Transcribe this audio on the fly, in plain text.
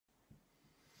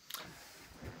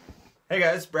Hey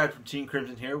guys, Brad from Team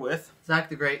Crimson here with Zach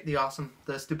the Great, the Awesome,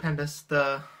 the Stupendous,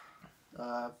 the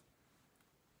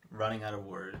running out of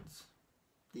words.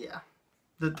 Yeah,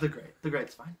 the Great. The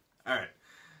Great's fine. All right.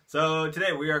 So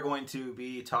today we are going to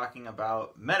be talking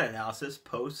about meta-analysis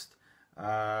post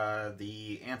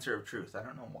the Answer of Truth. I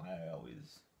don't know why I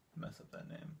always mess up that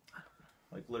name.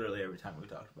 Like literally every time we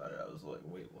talked about it, I was like,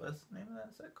 "Wait, what's the name of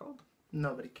that set called?"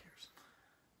 Nobody cares.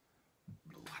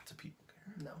 Lots of people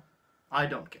care. No. I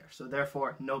don't care, so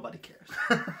therefore nobody cares.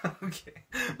 Okay.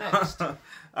 Next. All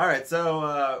right,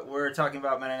 so we're talking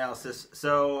about meta-analysis.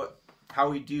 So how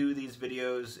we do these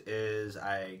videos is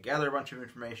I gather a bunch of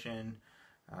information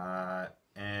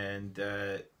and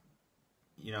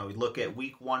you know, we look at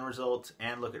week 1 results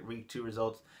and look at week 2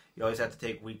 results. You always have to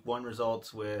take week 1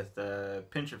 results with a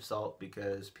pinch of salt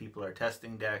because people are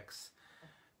testing decks.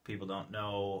 People don't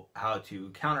know how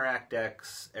to counteract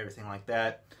decks, everything like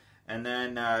that. And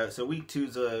then, so week 2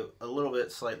 is a little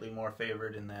bit slightly more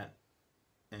favored in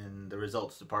the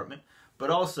results department. But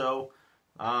also,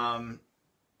 I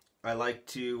like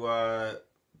to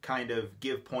kind of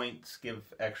give points,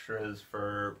 give extras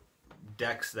for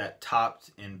decks that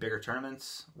topped in bigger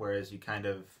tournaments, whereas you kind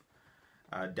of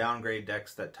downgrade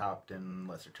decks that topped in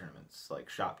lesser tournaments, like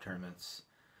shop tournaments,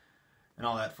 and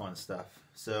all that fun stuff.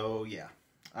 So, yeah.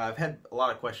 I've had a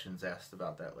lot of questions asked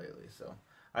about that lately, so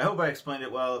I hope I explained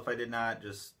it well. If I did not,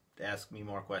 just ask me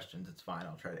more questions. It's fine.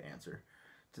 I'll try to answer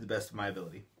to the best of my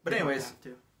ability. But anyways,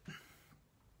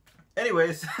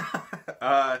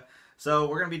 so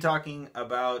we're going to be talking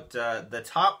about the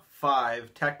top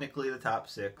 5, technically the top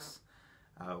 6.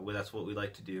 Well, that's what we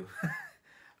like to do.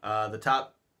 The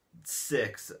top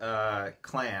 6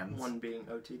 clans. One being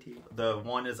OTT. The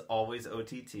one is always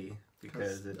OTT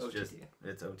because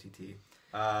it's OTT.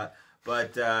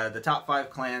 But the top 5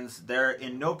 clans, they're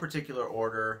in no particular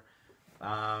order.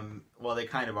 Well, they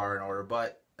kind of are in order,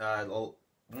 but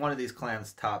one of these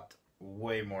clans topped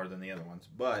way more than the other ones.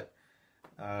 But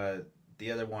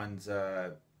the other ones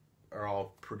are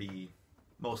all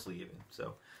mostly even.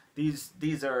 So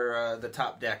these are the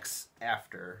top decks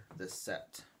after this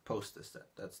set, post this set.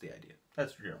 That's the idea.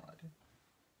 That's the general idea.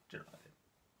 General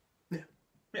idea.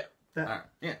 Yeah. That. All right.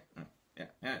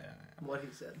 Yeah. What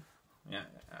he said. Yeah.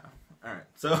 All right.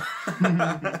 So,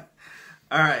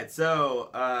 all right. So,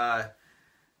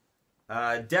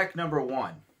 deck number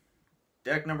 1.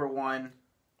 Deck number 1.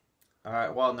 All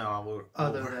right. Well, no.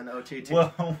 Other than OTT.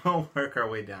 We'll work our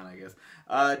way down, I guess.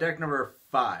 Deck number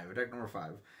 5. Deck number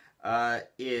 5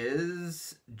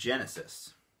 is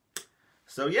Genesis.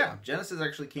 So yeah, Genesis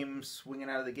actually came swinging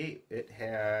out of the gate. It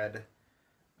had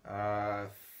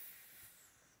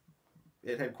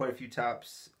quite a few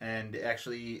tops, and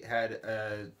actually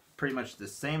had pretty much the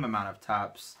same amount of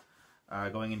tops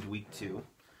going into week 2.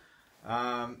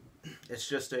 It's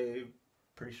just a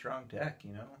pretty strong deck,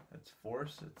 you know. It's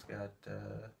Force. It's got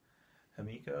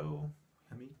Himiko.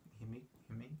 How do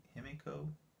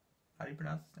you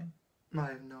pronounce this name? I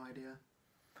have no idea.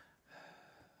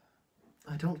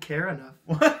 I don't care enough.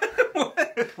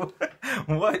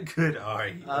 What good are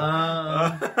you?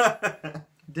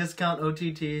 Discount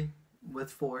OTT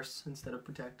with Force instead of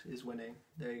Protect is winning.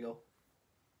 There you go.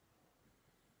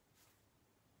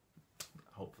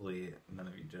 Hopefully none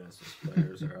of you Genesis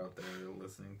players are out there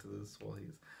listening to this while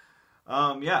he's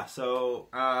yeah, so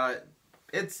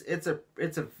it's a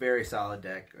very solid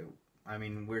deck. I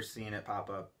mean, we're seeing it pop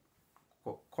up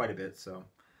quite a bit, so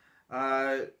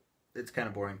it's kind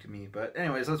of boring to me. But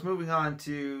anyways, let's moving on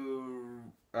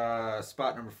to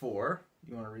spot number 4.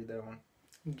 You want to read that one?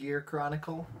 Gear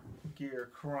Chronicle. Gear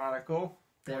Chronicle.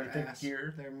 They're what do you think ass.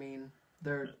 Gear? They're mean.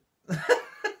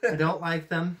 I don't like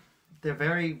them. They're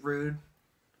very rude.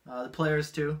 The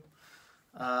players too.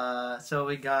 So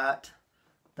we got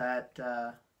that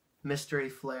Mystery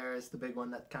Flare is the big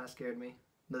one that kind of scared me.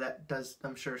 But that does,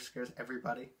 I'm sure, scares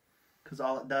everybody. Because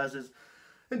all it does is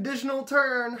additional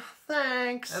turn.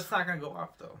 Thanks. That's not going to go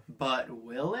off though. But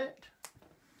will it?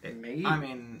 Maybe. I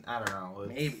mean, I don't know.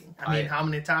 Maybe. I mean, how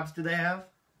many tops do they have?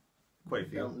 Quite a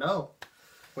few. I don't know.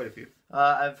 Quite a few.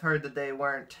 I've heard that they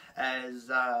weren't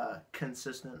as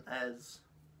consistent as.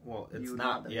 Well, it's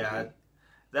not. Yeah,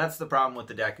 that's the problem with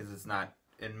the deck. Is it's not,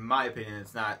 in my opinion,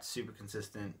 it's not super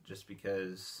consistent. Just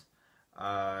because,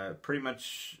 pretty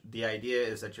much the idea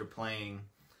is that you're playing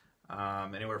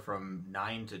anywhere from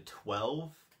 9 to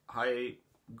 12 high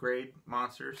grade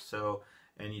monsters. So,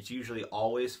 and it's usually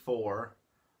always 4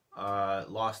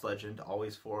 Lost Legend,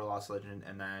 always 4 Lost Legend,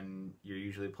 and then you're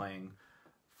usually playing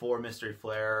 4 Mystery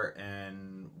Flare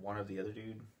and one of the other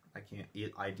dude. I can't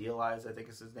Idealize, I think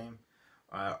is his name.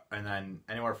 And then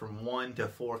anywhere from 1 to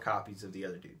 4 copies of the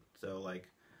other dude. So like,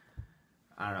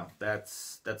 I don't know.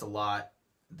 That's a lot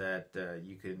that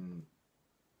you can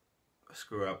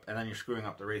screw up, and then you're screwing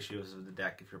up the ratios of the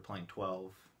deck if you're playing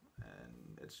 12,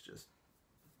 and it's just.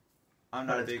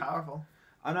 Powerful.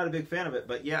 I'm not a big fan of it,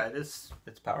 but yeah, it's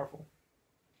powerful.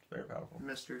 It's very powerful.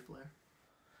 Mystery Flare.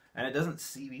 And it doesn't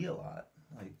CV a lot.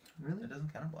 Like, really? It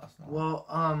doesn't counterblast a lot. Well,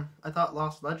 I thought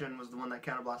Lost Legend was the one that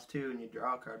counterblasts 2 and you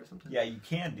draw a card or something. Yeah, you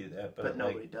can do that, but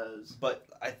nobody does. But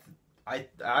I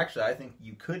think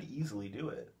you could easily do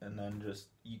it, and then just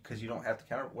because you don't have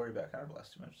to worry about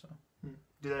counterblast too much. So.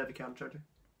 Do they have a counter charger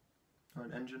or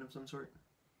an engine of some sort?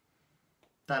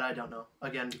 That I don't know.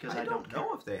 Again, because I don't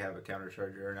know if they have a counter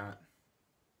charger or not.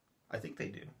 I think they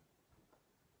do.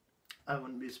 I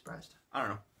wouldn't be surprised. I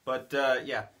don't know, but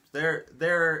yeah,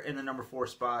 they're in the number 4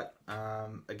 spot.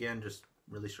 Again, just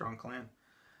really strong clan.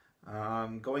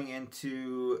 Going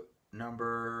into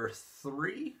number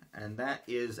 3, and that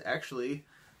is actually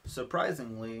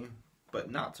surprisingly,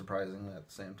 but not surprisingly at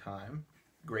the same time,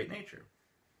 Great Nature.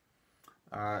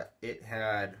 It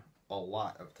had a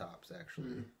lot of tops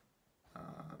actually.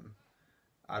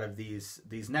 Out of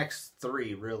these next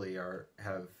 3 really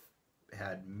have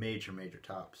had major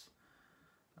tops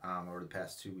over the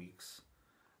past 2 weeks.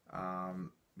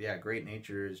 Yeah, Great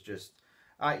Nature is just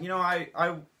I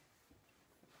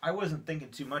wasn't thinking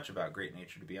too much about Great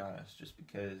Nature, to be honest, just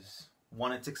because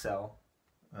one, it's Excel.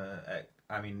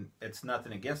 I mean, it's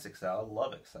nothing against Excel. I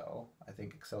love Excel. I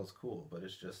think Excel's cool, but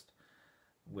it's just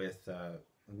with the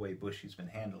way Bushy's been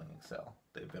handling Excel.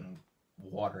 They've been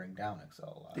watering down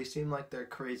Excel a lot. They seem like they're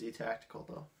crazy tactical,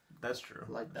 though. That's true.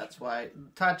 That's why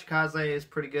Tachikaze is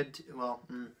pretty good.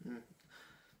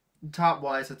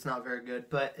 Top-wise, it's not very good,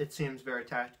 but it seems very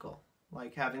tactical.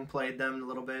 Like, having played them a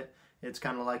little bit, it's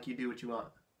kind of like you do what you want.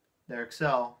 They're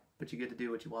Excel, but you get to do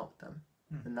what you want with them.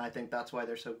 And I think that's why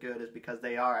they're so good, is because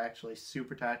they are actually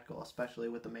super tactical, especially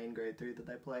with the main grade 3 that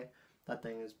they play. That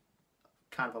thing is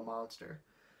kind of a monster.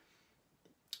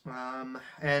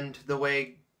 And the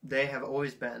way they have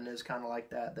always been is kind of like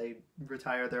that. They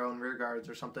retire their own rear guards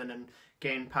or something and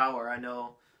gain power. I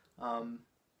know, I don't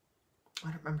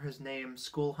remember his name.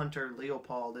 School Hunter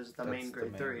Leopold is the main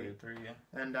grade 3. Yeah.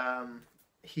 And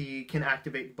he can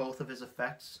activate both of his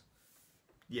effects.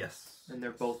 Yes. And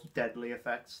they're both deadly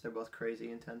effects. They're both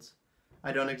crazy intense.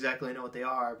 I don't exactly know what they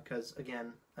are because,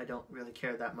 again, I don't really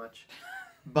care that much.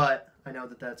 But I know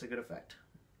that that's a good effect.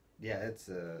 Yeah, it's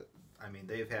I mean,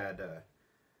 they've had. It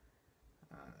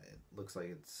looks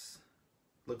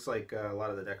like a lot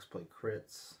of the decks play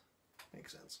crits.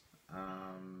 Makes sense.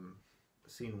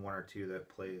 Seen 1 or 2 that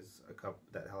plays a couple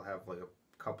that he'll have like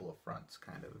a couple of fronts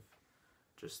kind of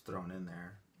just thrown in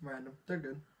there. Random. They're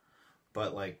good.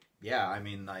 But like, yeah, I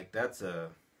mean, like that's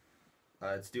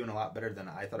it's doing a lot better than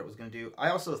I thought it was going to do. I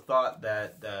also thought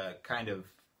that the kind of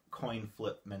coin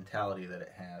flip mentality that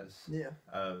it has,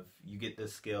 of you get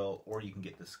this skill or you can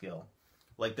get this skill.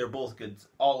 Like they're both good.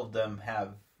 All of them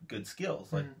have good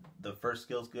skills. Like the first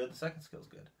skill's good, the second skill's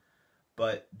good.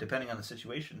 But depending on the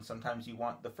situation, sometimes you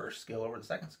want the first skill over the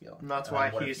second skill. And that's why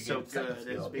he's so good,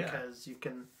 is because you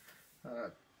can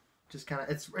just kind of,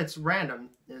 it's random,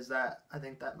 is that, I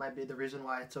think that might be the reason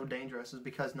why it's so dangerous, is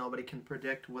because nobody can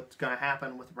predict what's going to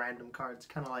happen with random cards.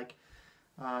 Kind of like,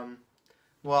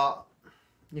 well,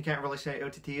 you can't really say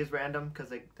OTT is random because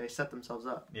they set themselves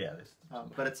up. Yeah.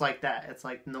 But it's like that. It's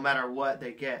like no matter what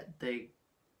they get, they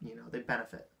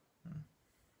benefit.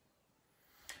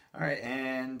 All right,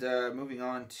 and moving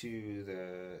on to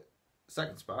the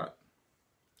second spot.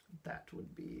 That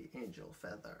would be Angel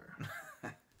Feather.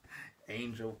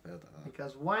 Angel Feather.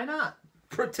 Because why not?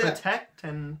 Protect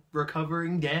and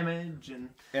recovering damage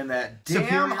and that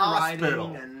damn hospital.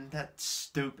 Riding and that's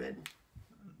stupid.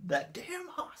 That damn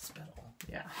hospital.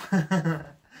 Yeah.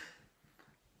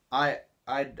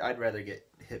 I'd rather get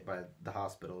hit by the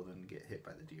hospital than get hit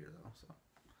by the deer, though. So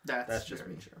that's just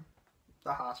me. True.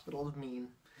 The hospital is mean.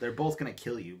 They're both gonna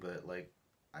kill you, but like,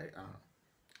 I don't know.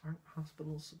 Aren't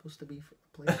hospitals supposed to be a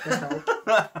place to help?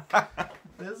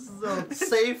 This is a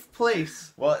safe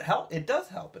place. Well, it does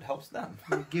help. It helps them.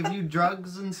 They give you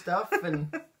drugs and stuff,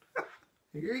 and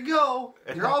here you go.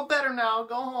 You're all better now.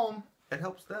 Go home. It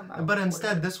helps them. But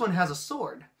instead, this one has a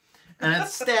sword, and it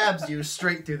stabs you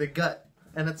straight through the gut,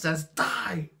 and it says,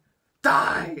 "Die,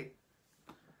 die."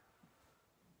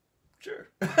 Sure.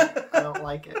 I don't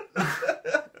like it.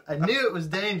 I knew it was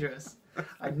dangerous.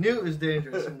 And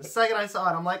the second I saw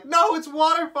it, I'm like, no, it's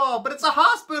waterfall, but it's a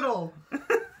hospital.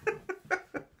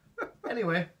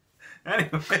 Anyway. All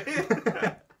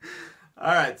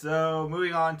right, so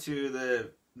moving on to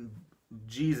the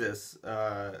Jesus,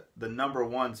 the number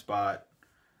 1 spot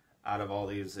out of all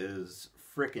these is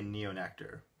frickin'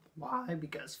 Neonectar. Why?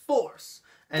 Because force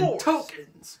and Force.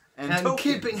 tokens and tokens.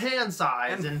 keeping hand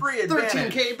size and free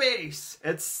advantage. 13k base.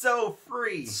 It's so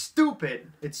free.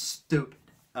 Stupid. It's stupid.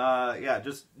 Yeah,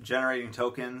 just generating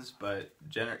tokens, but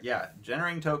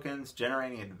generating tokens,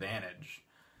 generating advantage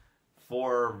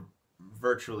for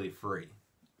virtually free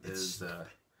is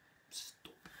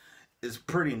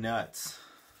pretty nuts.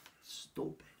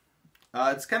 Stupid.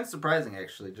 It's kind of surprising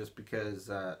actually, just because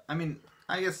I mean,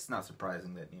 I guess it's not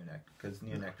surprising that Neonectar, because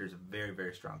Neonectar is a very,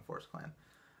 very strong Force clan,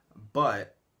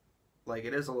 but like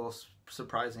it is a little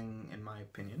surprising in my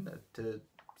opinion to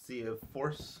see a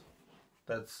Force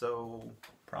that's so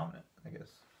prominent, I guess.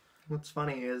 What's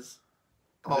funny is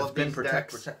All of these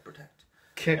protect, decks protect.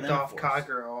 kicked then off Force.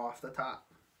 Kagero off the top.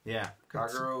 Yeah,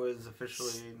 Kagero is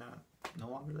officially no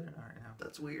longer there right now.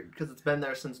 That's weird because it's been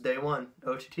there since day one.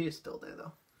 OTT is still there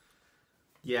though.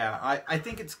 Yeah, I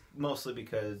think it's mostly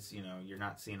because, you know, you're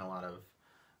not seeing a lot of...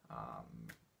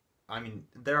 I mean,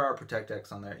 there are Protect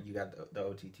decks on there. You got the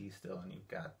OTT still, and you've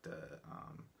got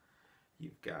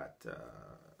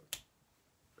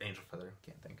Angel Feather,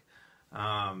 can't think.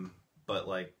 But,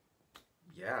 like,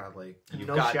 yeah, like, you've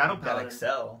got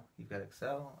Excel. You've got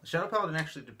Excel. Shadow Paladin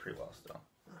actually did pretty well still.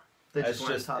 They just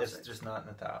went top it's 6. just not in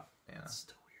the top. Yeah, It's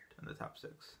still weird. In the top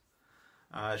 6.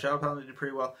 Shadow Paladin did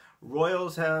pretty well.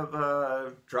 Royals have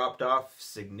dropped off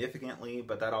significantly,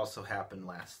 but that also happened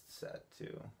last set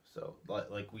too. So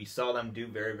like we saw them do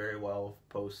very, very well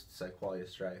post Cyqualia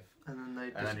Strife, And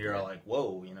then you're all like,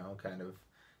 whoa, you know, kind of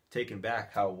taken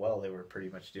back how well they were pretty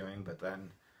much doing. But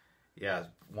then, yeah,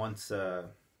 once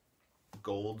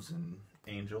Golds and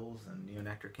Angels and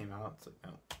Neonectar came out, it's like,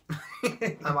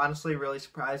 no. I'm honestly really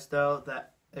surprised though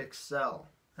that Excel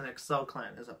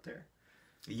clan is up there.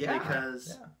 Yeah,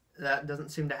 because that doesn't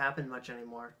seem to happen much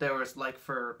anymore. There was like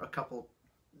for a couple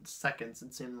seconds,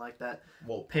 it seemed like that.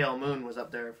 Well, Pale Moon was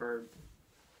up there for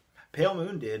Pale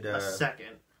Moon did a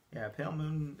second. Yeah, Pale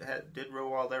Moon did real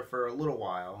well there for a little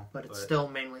while, but it's still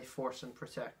mainly Force and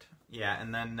Protect. Yeah,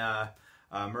 and then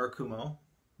Murakumo.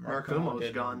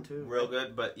 Murakumo's gone too. Real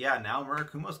good, but yeah, now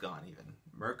Murakumo's gone even.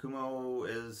 Murakumo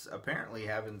is apparently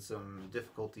having some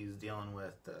difficulties dealing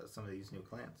with some of these new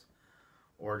clans.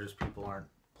 Or just people aren't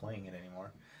playing it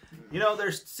anymore. You know,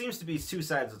 there seems to be two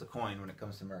sides of the coin when it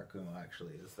comes to Murakumo,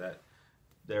 actually, is that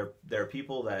there are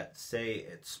people that say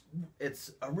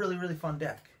it's a really, really fun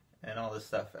deck and all this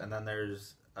stuff, and then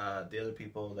there's the other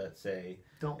people that say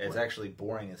it's actually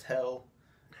boring as hell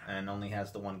and only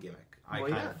has the one gimmick. I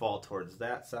kind of fall towards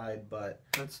that side, but...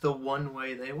 That's the one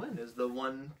way they win, is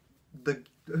the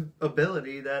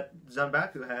ability that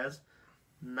Zanbaku has,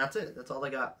 and that's it. That's all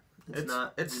they got. It's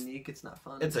not unique. It's not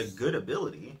fun. It's a good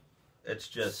ability. It's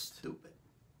just stupid.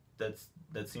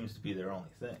 That seems to be their only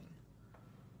thing.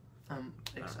 I'm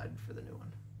excited for the new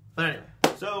one. But anyway,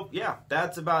 so yeah,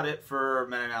 that's about it for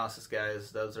meta analysis,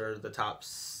 guys. Those are the top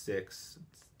 6,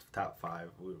 top 5,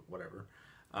 whatever.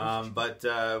 But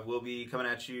we'll be coming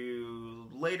at you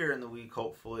later in the week.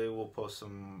 Hopefully, we'll post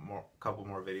couple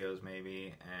more videos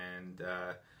maybe, and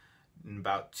in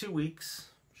about 2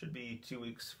 weeks, should be 2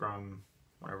 weeks from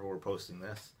whenever we're posting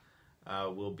this,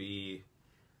 will be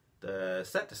the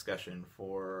set discussion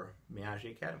for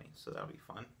Miyagi Academy. So that'll be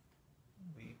fun.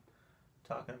 We'll be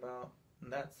talking about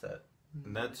that set.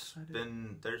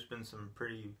 And there's been some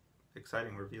pretty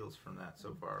exciting reveals from that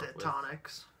so far.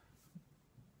 Detonics.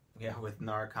 With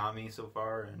Narukami so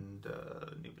far and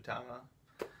Nubatama.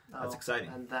 That's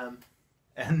exciting.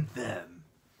 And them.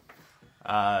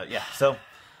 So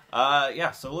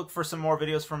look for some more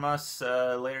videos from us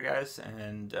later, guys,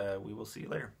 and we will see you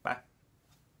later. Bye.